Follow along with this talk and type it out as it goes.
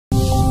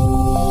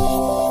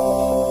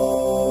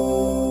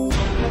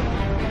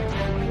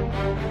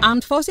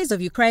Armed forces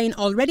of Ukraine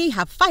already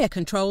have fire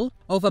control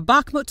over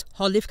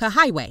Bakhmut-Horlivka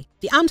highway.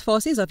 The armed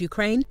forces of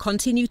Ukraine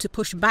continue to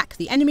push back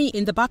the enemy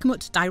in the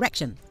Bakhmut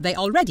direction. They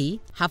already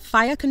have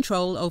fire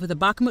control over the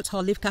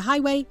Bakhmut-Horlivka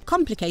highway,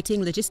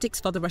 complicating logistics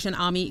for the Russian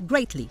army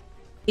greatly.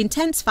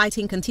 Intense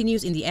fighting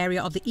continues in the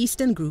area of the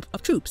eastern group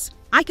of troops.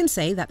 I can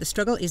say that the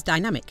struggle is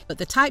dynamic, but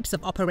the types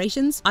of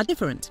operations are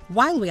different.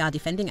 While we are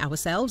defending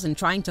ourselves and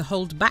trying to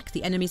hold back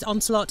the enemy's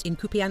onslaught in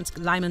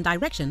Kupiansk-Lyman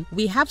direction,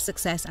 we have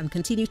success and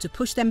continue to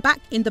push them back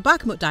in the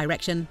Bakhmut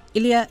direction,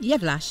 Ilya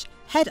Yevlash,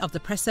 head of the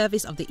press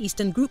service of the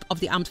Eastern Group of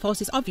the Armed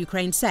Forces of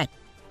Ukraine, said.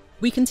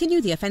 We continue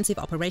the offensive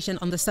operation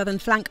on the southern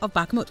flank of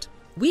Bakhmut.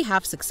 We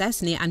have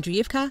success near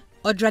Andriivka,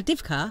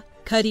 Odradivka,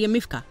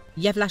 Kurdyumivka,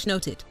 Yevlash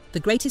noted. The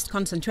greatest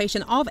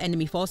concentration of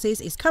enemy forces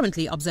is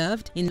currently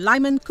observed in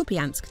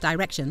Lyman-Kupiansk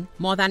direction,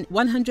 more than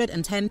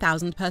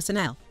 110,000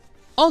 personnel.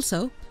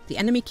 Also, the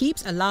enemy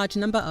keeps a large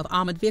number of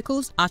armoured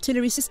vehicles,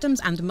 artillery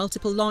systems and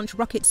multiple launch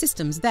rocket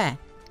systems there.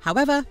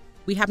 However,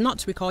 we have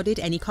not recorded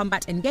any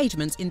combat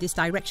engagements in this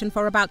direction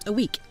for about a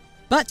week.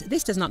 But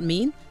this does not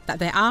mean that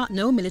there are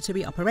no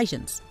military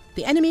operations.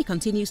 The enemy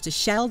continues to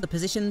shell the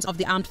positions of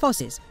the armed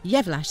forces,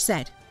 Yevlash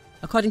said.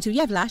 According to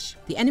Yevlash,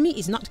 the enemy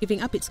is not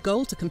giving up its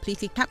goal to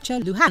completely capture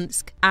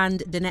Luhansk and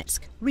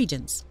Donetsk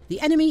regions.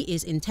 The enemy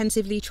is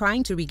intensively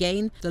trying to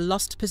regain the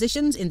lost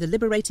positions in the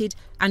liberated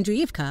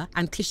Andriivka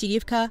and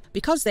Klishchiivka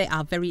because they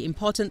are very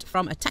important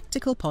from a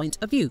tactical point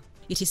of view.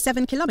 It is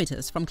 7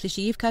 kilometers from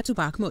Klishchiivka to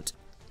Bakhmut.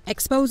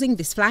 Exposing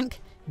this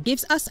flank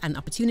gives us an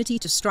opportunity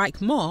to strike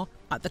more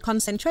at the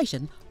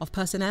concentration of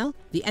personnel,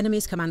 the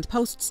enemy's command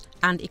posts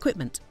and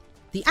equipment.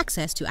 The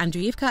access to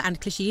Andriivka and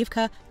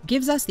Klishchiivka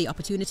gives us the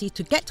opportunity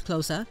to get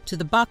closer to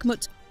the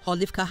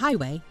Bakhmut-Horlivka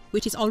highway,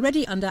 which is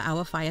already under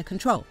our fire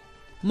control.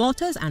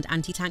 Mortars and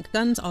anti-tank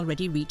guns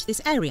already reach this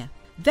area.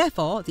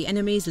 Therefore, the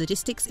enemy's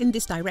logistics in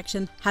this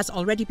direction has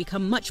already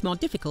become much more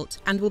difficult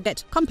and will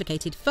get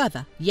complicated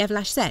further,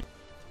 Yevlash said.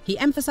 He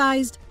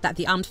emphasized that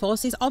the armed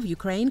forces of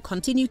Ukraine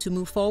continue to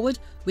move forward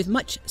with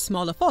much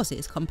smaller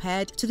forces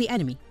compared to the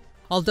enemy.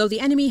 Although the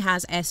enemy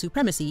has air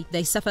supremacy,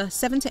 they suffer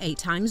 7 to 8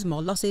 times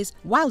more losses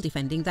while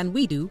defending than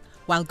we do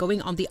while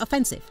going on the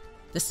offensive,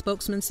 the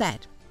spokesman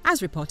said.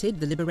 As reported,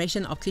 the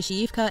liberation of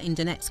Klishchiivka in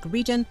Donetsk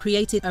region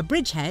created a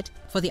bridgehead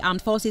for the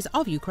armed forces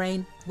of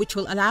Ukraine, which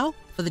will allow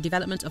for the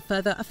development of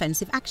further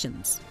offensive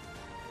actions.